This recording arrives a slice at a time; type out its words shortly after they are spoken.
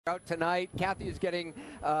Out tonight. Kathy is getting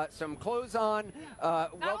some clothes on.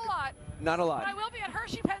 Not a lot. Not a lot. But I will be at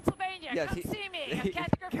Hershey, Pennsylvania. Yes, Come see me at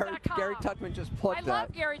KathyGriffin.com. Gary Tuckman just plugged that. I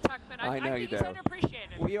love Gary Tuckman. I know think you he's do.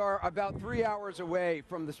 underappreciated. We are about 3 hours away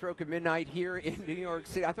from the stroke of midnight here in New York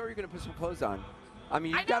City. I thought you were going to put some clothes on. I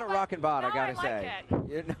mean, you've got a rockin' bod, I got to say. Like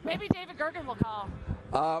it. Maybe David Gergen will call.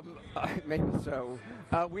 Maybe so.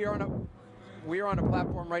 We are on a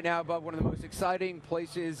platform right now above one of the most exciting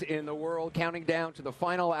places in the world, counting down to the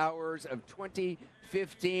final hours of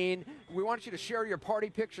 2015. We want you to share your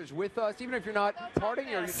party pictures with us, even if you're not partying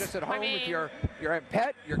or you're just at home with your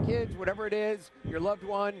pet, your kids, whatever it is, your loved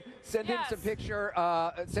one. Send in some picture.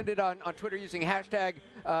 Send it on Twitter using hashtag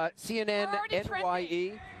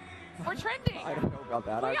CNNNYE. We're trending. I don't know about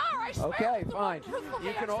that. We are, I swear. Okay, fine.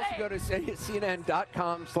 You can also go to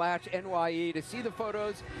CNN.com/NYE to see the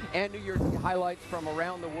photos and New Year's highlights from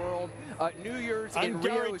around the world. New Year's in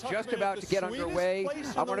Rio is just about to get underway.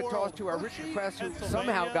 I want to toss to our Richard Kress, who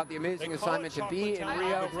somehow got the amazing assignment to be in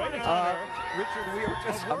Rio. Richard, we are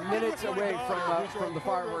just minutes away from the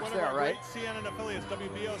fireworks there, right? CNN affiliates,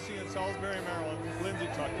 WBOC in Salisbury, Maryland.